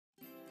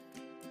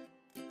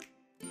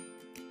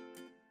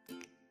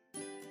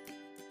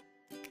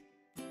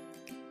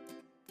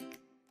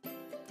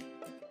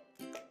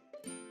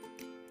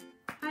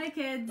Hi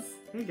kids!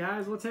 Hey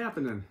guys, what's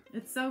happening?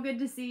 It's so good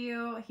to see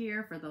you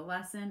here for the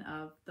lesson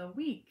of the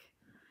week.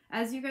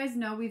 As you guys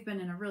know, we've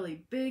been in a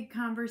really big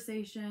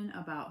conversation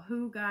about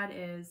who God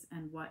is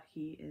and what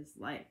he is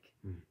like.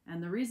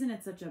 And the reason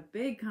it's such a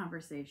big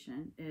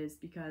conversation is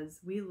because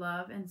we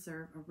love and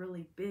serve a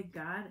really big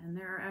God, and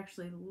there are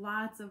actually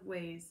lots of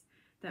ways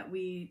that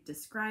we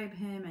describe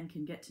him and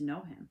can get to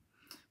know him.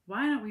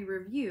 Why don't we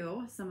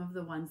review some of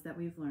the ones that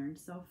we've learned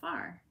so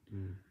far?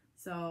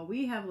 So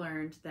we have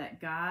learned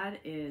that God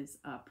is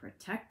a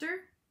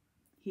protector,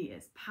 he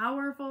is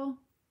powerful,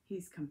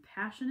 he's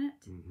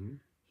compassionate,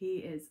 he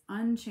is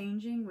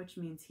unchanging, which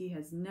means he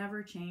has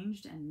never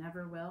changed and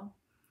never will.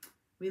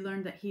 We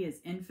learned that he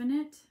is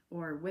infinite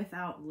or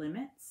without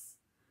limits.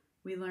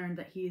 We learned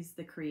that he's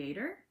the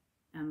creator.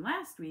 And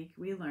last week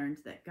we learned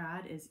that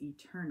God is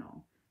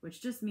eternal,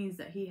 which just means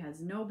that he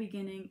has no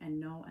beginning and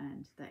no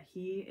end, that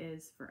he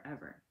is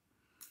forever.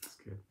 That's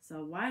good.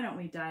 So why don't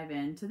we dive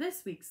into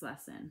this week's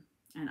lesson?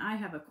 And I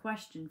have a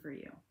question for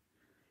you.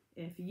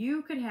 If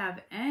you could have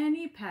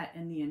any pet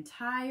in the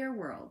entire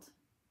world,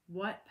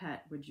 what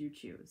pet would you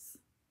choose?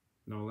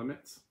 No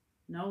limits?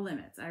 No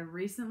limits. I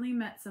recently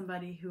met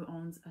somebody who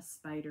owns a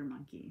spider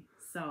monkey.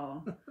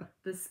 So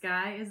the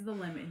sky is the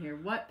limit here.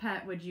 What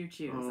pet would you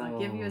choose? I'll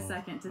give you a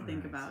second to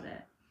think about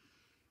it.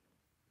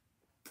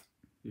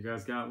 You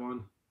guys got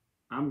one?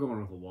 I'm going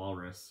with a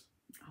walrus.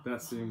 Oh,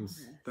 That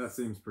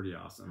seems pretty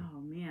awesome.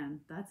 Oh man,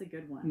 that's a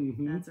good one.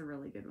 That's a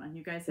really good one.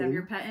 You guys have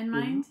your pet in Mhm.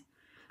 mind?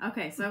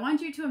 Okay, so I want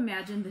you to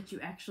imagine that you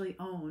actually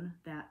own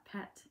that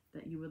pet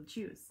that you would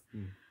choose.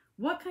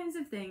 What kinds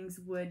of things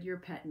would your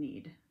pet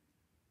need?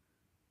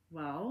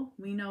 Well,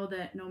 we know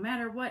that no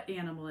matter what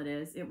animal it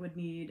is, it would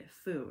need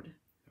food.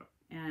 Yep.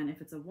 And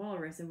if it's a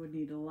walrus, it would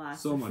need a lot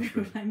So of much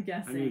food, food. I'm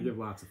guessing. I need to give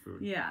lots of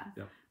food. Yeah.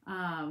 Yep.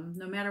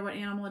 No matter what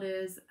animal it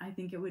is, I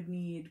think it would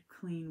need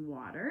clean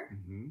water.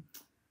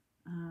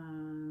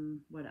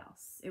 What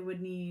else? It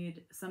would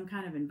need some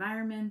kind of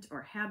environment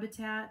or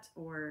habitat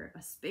or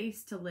a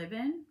space to live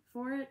in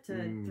for it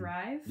to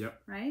thrive.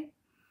 Yep. Right?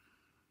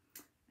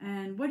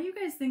 And what do you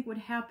guys think would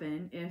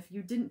happen if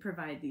you didn't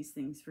provide these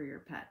things for your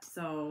pet?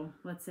 So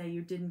let's say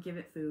you didn't give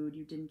it food,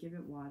 you didn't give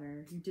it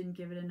water, you didn't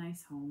give it a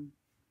nice home.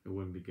 It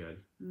wouldn't be good.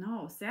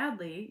 No,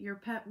 sadly, your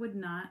pet would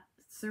not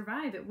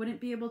survive. It wouldn't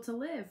be able to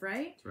live,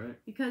 right? That's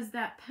right. Because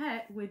that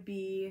pet would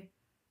be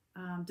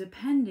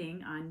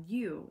depending on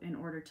you in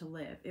order to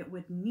live. It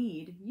would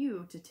need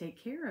you to take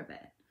care of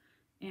it.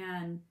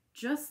 And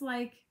just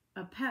like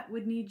a pet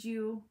would need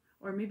you,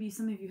 or maybe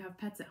some of you have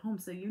pets at home,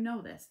 so you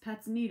know this.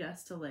 Pets need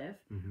us to live.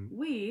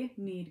 We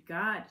need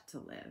God to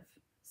live.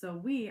 So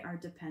we are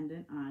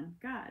dependent on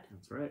God.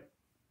 That's right.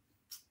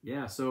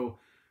 Yeah, so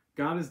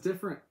God is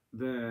different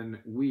than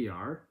we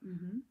are.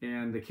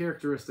 And the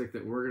characteristic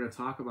that we're going to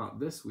talk about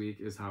this week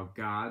is how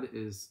God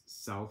is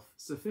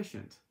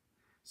self-sufficient.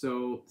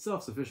 So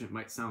self-sufficient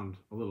might sound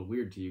a little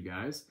weird to you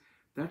guys.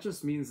 That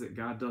just means that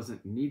God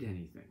doesn't need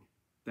anything.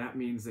 That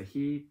means that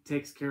he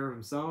takes care of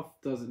himself,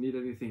 doesn't need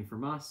anything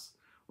from us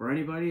or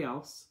anybody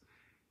else.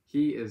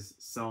 He is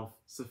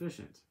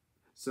self-sufficient.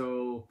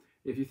 So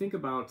if you think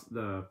about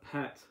the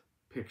pet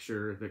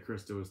picture that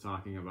Krista was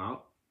talking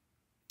about,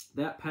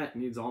 that pet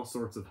needs all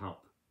sorts of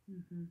help.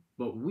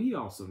 But we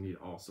also need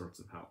all sorts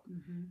of help.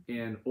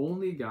 And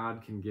only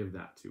God can give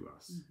that to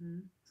us.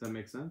 Does that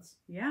make sense?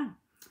 Yeah.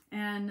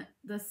 And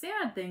the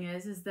sad thing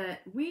is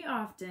that we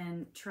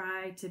often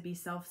try to be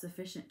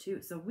self-sufficient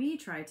too. So we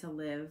try to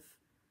live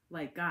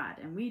like God,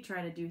 and we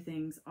try to do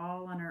things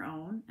all on our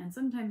own. And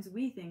sometimes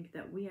we think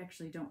that we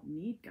actually don't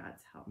need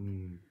God's help.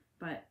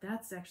 But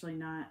that's actually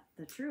not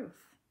the truth.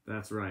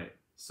 That's right.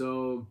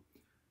 So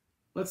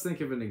let's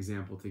think of an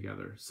example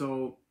together.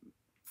 So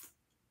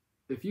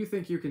if you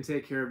think you can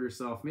take care of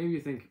yourself, maybe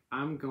you think,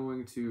 I'm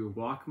going to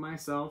walk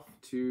myself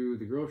to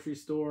the grocery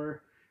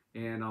store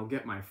and I'll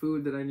get my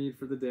food that I need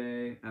for the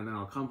day, and then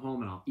I'll come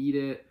home and I'll eat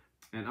it,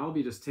 and I'll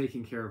be just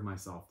taking care of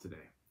myself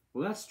today.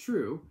 Well, that's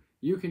true.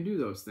 You can do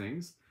those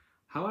things.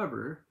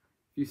 However,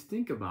 if you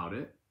think about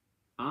it,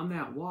 on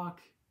that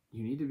walk,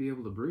 you need to be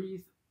able to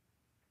breathe.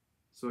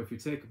 So if you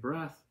take a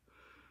breath,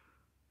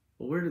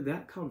 well, where did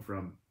that come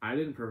from? I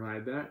didn't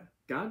provide that.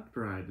 God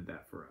provided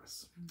that for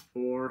us.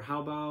 Or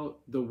how about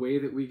the way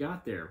that we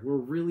got there? We're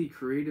really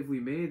creatively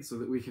made so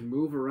that we can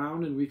move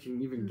around and we can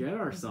even get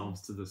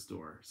ourselves to the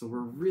store. So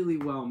we're really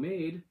well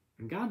made,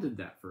 and God did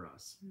that for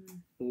us.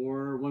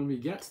 Or when we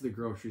get to the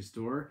grocery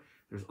store,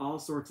 there's all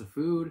sorts of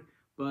food,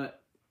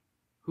 but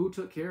who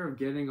took care of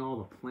getting all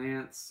the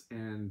plants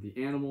and the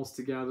animals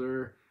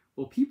together?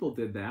 Well, people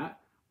did that,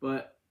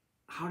 but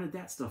how did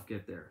that stuff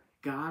get there?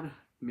 God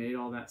made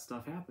all that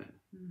stuff happen.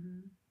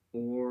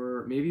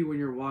 Or maybe when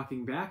you're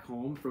walking back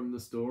home from the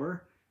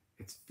store,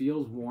 it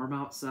feels warm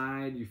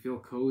outside, you feel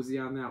cozy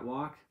on that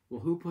walk.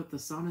 Well, who put the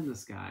sun in the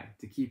sky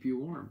to keep you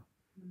warm?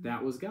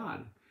 That was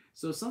God.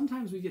 So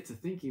sometimes we get to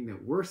thinking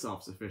that we're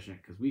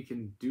self-sufficient because we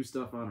can do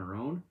stuff on our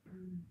own.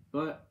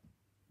 But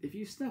if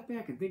you step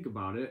back and think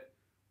about it,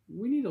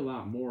 we need a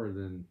lot more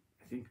than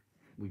I think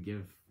we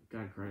give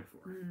God credit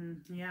for.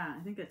 Yeah,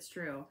 I think that's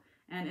true.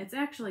 And it's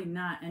actually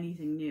not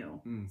anything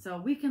new.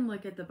 So we can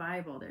look at the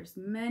Bible. There's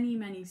many,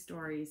 many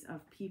stories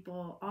of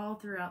people all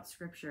throughout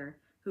Scripture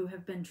who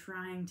have been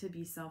trying to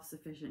be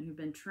self-sufficient, who've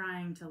been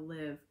trying to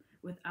live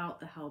without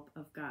the help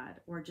of God,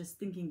 or just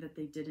thinking that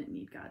they didn't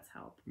need God's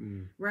help.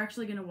 We're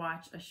actually going to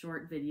watch a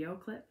short video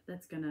clip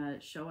that's going to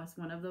show us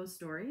one of those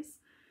stories.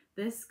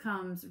 This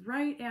comes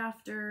right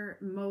after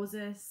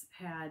Moses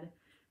had,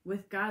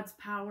 with God's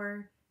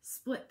power,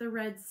 split the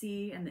Red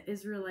Sea, and the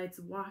Israelites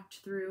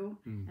walked through,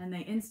 and they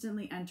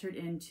instantly entered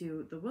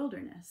into the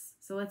wilderness.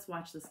 So let's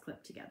watch this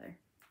clip together.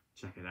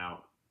 Check it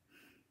out.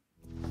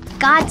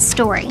 God's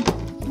story,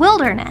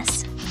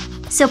 wilderness.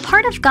 So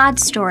part of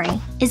God's story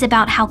is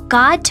about how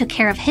God took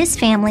care of his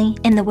family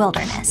in the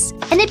wilderness.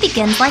 And it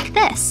begins like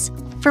this.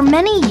 For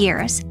many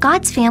years,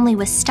 God's family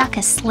was stuck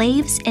as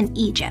slaves in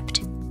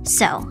Egypt.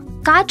 So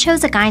God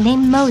chose a guy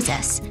named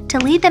Moses to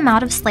lead them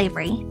out of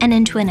slavery and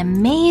into an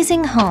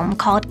amazing home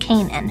called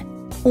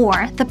Canaan,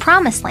 or the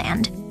Promised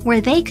Land,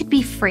 where they could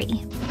be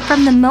free.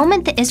 From the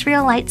moment the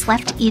Israelites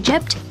left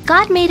Egypt,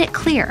 God made it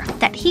clear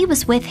that he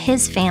was with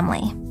his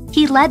family.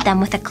 He led them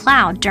with a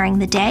cloud during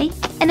the day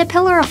and a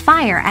pillar of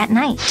fire at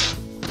night.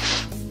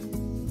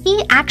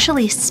 He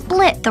actually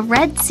split the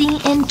Red Sea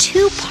in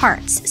 2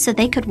 parts so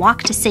they could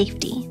walk to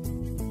safety.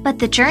 But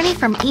the journey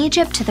from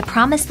Egypt to the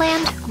Promised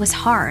Land was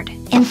hard.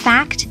 In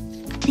fact,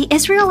 the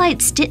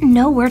Israelites didn't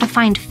know where to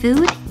find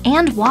food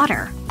and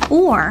water,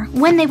 or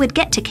when they would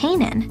get to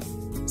Canaan.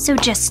 So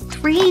just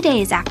 3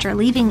 days after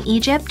leaving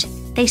Egypt,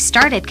 they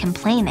started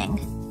complaining.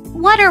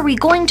 "What are we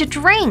going to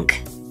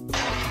drink?"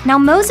 Now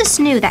Moses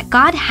knew that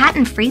God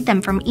hadn't freed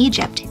them from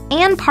Egypt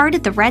and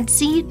parted the Red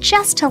Sea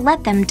just to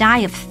let them die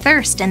of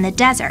thirst in the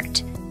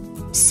desert.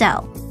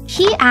 So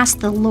he asked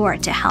the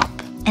Lord to help,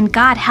 and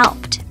God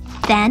helped.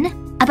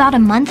 Then, about a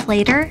month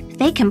later,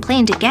 they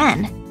complained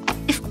again.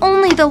 "If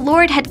only the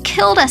Lord had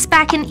killed us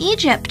back in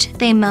Egypt,"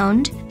 they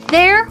moaned.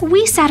 "There,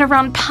 we sat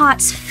around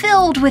pots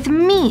filled with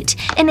meat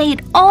and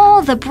ate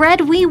all the bread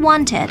we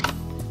wanted.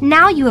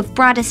 Now you have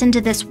brought us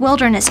into this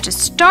wilderness to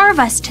starve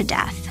us to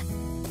death."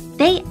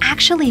 They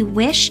actually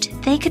wished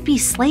they could be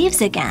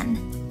slaves again.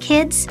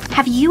 Kids,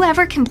 have you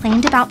ever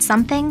complained about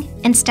something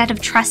instead of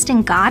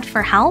trusting God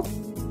for help?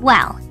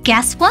 Well,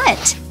 guess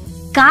what?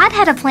 God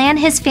had a plan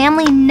his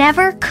family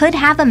never could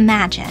have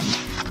imagined.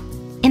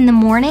 In the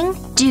morning,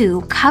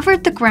 dew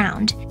covered the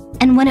ground,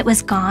 and when it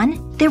was gone,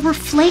 there were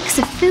flakes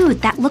of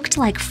food that looked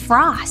like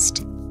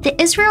frost. The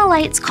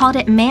Israelites called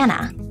it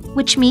manna,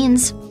 which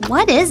means,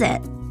 "What is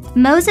it?"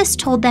 Moses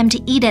told them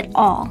to eat it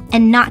all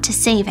and not to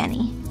save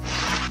any.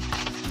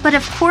 But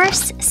of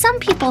course, some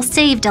people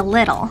saved a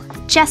little,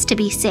 just to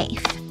be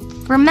safe.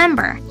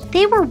 Remember,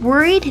 they were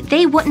worried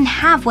they wouldn't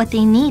have what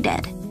they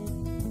needed.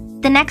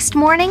 The next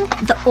morning,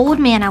 the old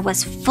manna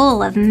was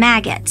full of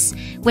maggots,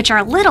 which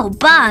are little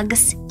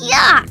bugs.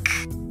 Yuck!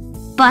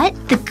 But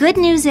the good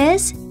news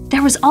is,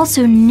 there was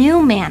also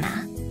new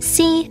manna.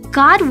 See,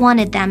 God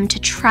wanted them to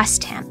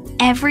trust him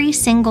every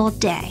single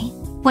day.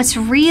 What's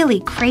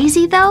really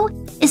crazy, though,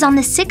 is on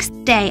the 6th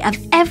day of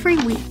every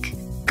week,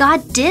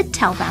 God did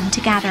tell them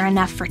to gather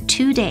enough for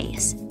 2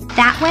 days.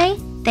 That way,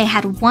 they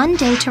had 1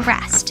 day to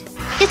rest.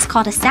 It's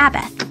called a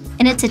Sabbath,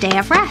 and it's a day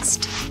of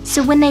rest.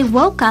 So when they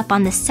woke up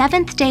on the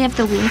 7th day of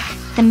the week,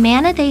 the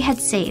manna they had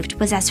saved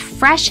was as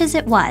fresh as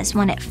it was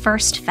when it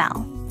first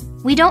fell.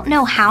 We don't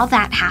know how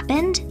that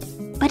happened,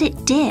 but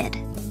it did.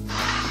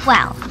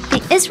 Well,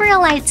 the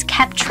Israelites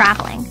kept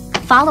traveling,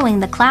 following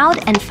the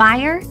cloud and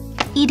fire,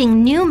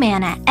 eating new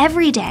manna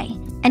every day,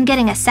 and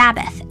getting a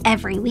Sabbath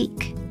every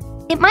week.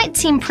 It might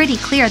seem pretty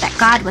clear that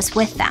God was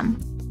with them,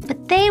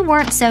 but they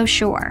weren't so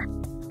sure.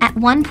 At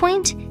one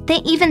point,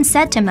 they even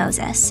said to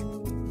Moses,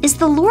 "Is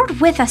the Lord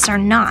with us or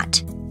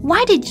not?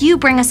 Why did you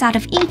bring us out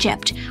of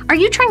Egypt? Are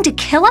you trying to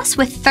kill us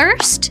with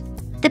thirst?"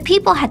 The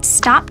people had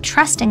stopped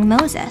trusting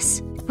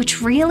Moses,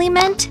 which really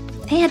meant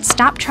they had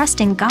stopped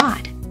trusting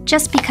God,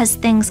 just because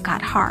things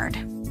got hard.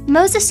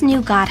 Moses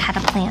knew God had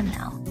a plan,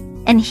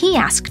 though, and he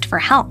asked for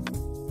help.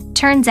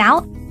 Turns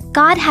out,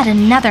 God had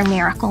another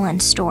miracle in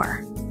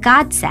store.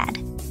 God said,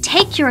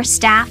 "Take your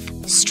staff,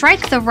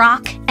 strike the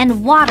rock,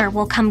 and water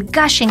will come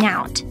gushing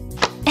out."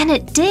 And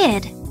it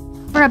did.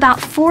 For about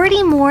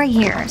 40 more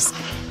years,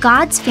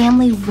 God's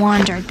family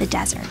wandered the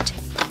desert.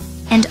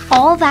 And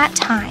all that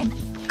time,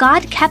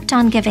 God kept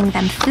on giving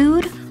them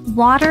food,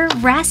 water,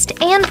 rest,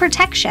 and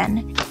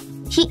protection.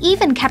 He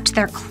even kept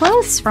their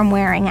clothes from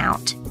wearing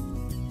out.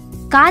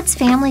 God's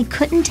family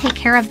couldn't take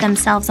care of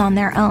themselves on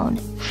their own.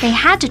 They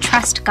had to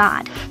trust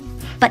God.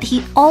 But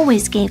he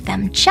always gave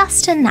them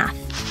just enough,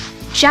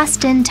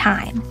 just in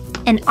time,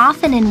 and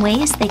often in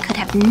ways they could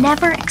have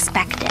never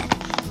expected.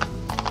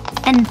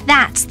 And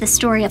that's the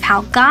story of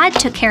how God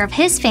took care of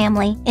his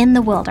family in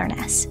the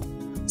wilderness.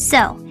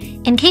 So,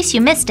 in case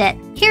you missed it,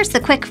 here's the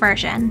quick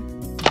version.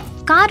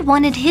 God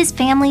wanted his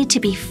family to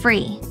be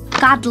free.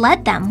 God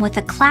led them with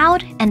a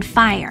cloud and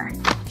fire.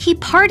 He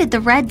parted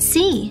the Red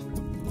Sea.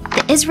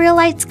 The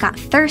Israelites got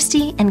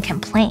thirsty and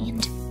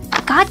complained.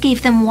 God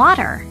gave them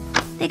water.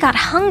 They got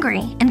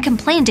hungry and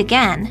complained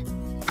again.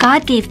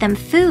 God gave them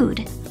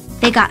food.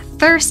 They got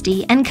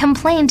thirsty and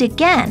complained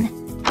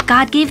again,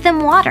 God gave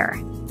them water.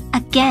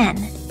 Again.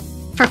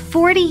 For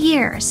 40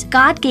 years,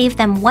 God gave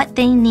them what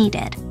they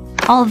needed.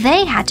 All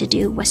they had to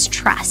do was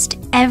trust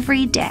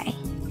every day.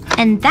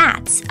 And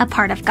that's a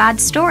part of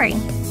God's story.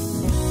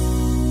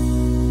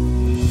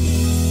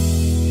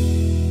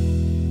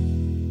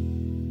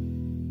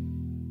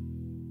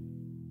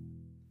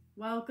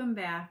 Welcome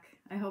back.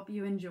 I hope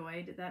you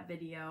enjoyed that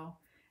video.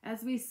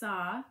 As we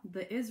saw,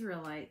 the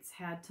Israelites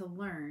had to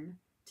learn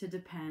to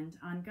depend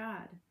on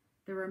God.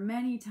 There were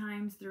many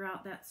times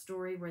throughout that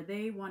story where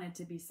they wanted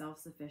to be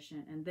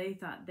self-sufficient and they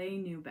thought they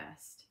knew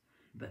best.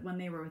 But when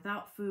they were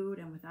without food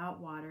and without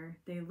water,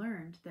 they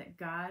learned that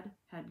God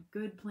had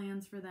good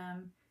plans for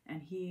them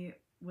and He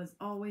was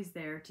always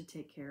there to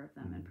take care of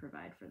them and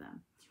provide for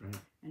them. That's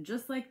right. And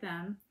just like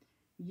them,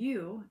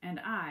 you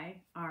and I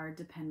are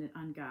dependent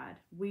on God.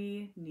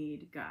 We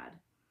need God.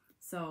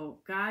 So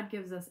God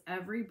gives us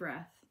every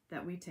breath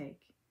that we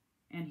take,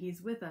 and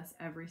He's with us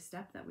every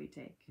step that we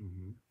take.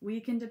 We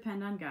can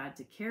depend on God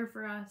to care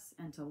for us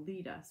and to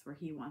lead us where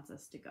He wants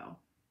us to go.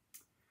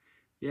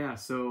 Yeah,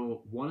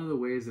 so one of the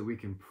ways that we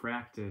can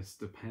practice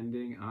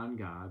depending on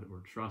God or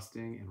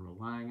trusting and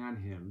relying on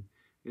Him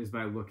is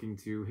by looking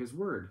to His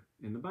Word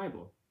in the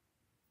Bible.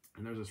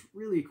 And there's this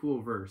really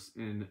cool verse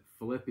in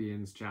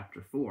Philippians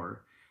chapter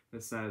 4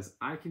 that says,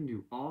 I can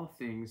do all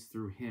things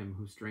through Him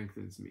who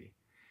strengthens me.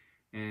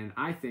 And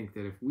I think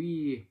that if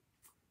we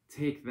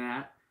take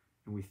that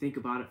and we think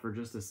about it for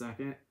just a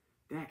second,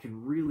 that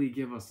can really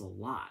give us a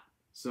lot.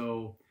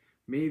 So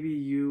maybe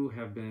you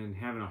have been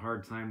having a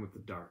hard time with the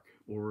dark,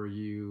 or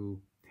you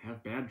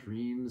have bad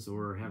dreams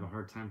or have a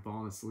hard time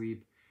falling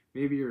asleep.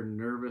 Maybe you're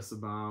nervous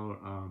about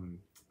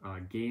a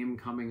game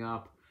coming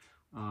up,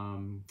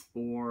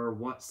 or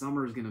what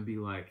summer is going to be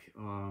like,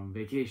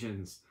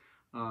 vacations.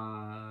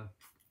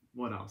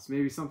 What else?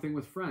 Maybe something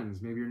with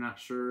friends. Maybe you're not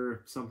sure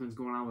if something's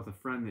going on with a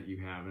friend that you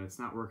have and it's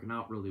not working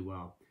out really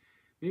well.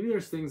 Maybe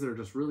there's things that are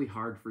just really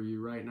hard for you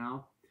right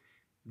now.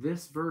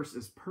 This verse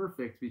is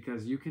perfect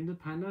because you can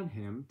depend on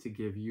Him to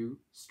give you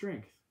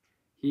strength.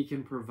 He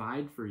can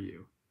provide for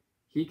you.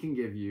 He can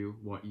give you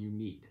what you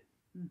need.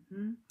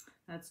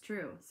 That's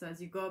true. So as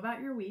you go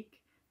about your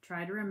week,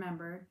 try to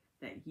remember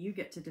that you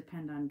get to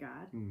depend on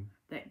God,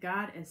 that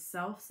God is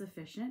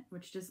self-sufficient,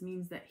 which just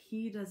means that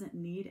He doesn't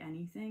need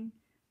anything,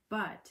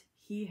 but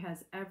He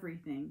has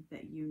everything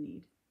that you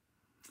need.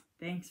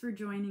 Thanks for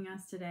joining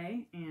us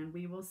today, and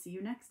we will see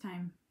you next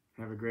time.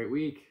 Have a great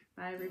week.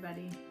 Bye,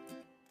 everybody.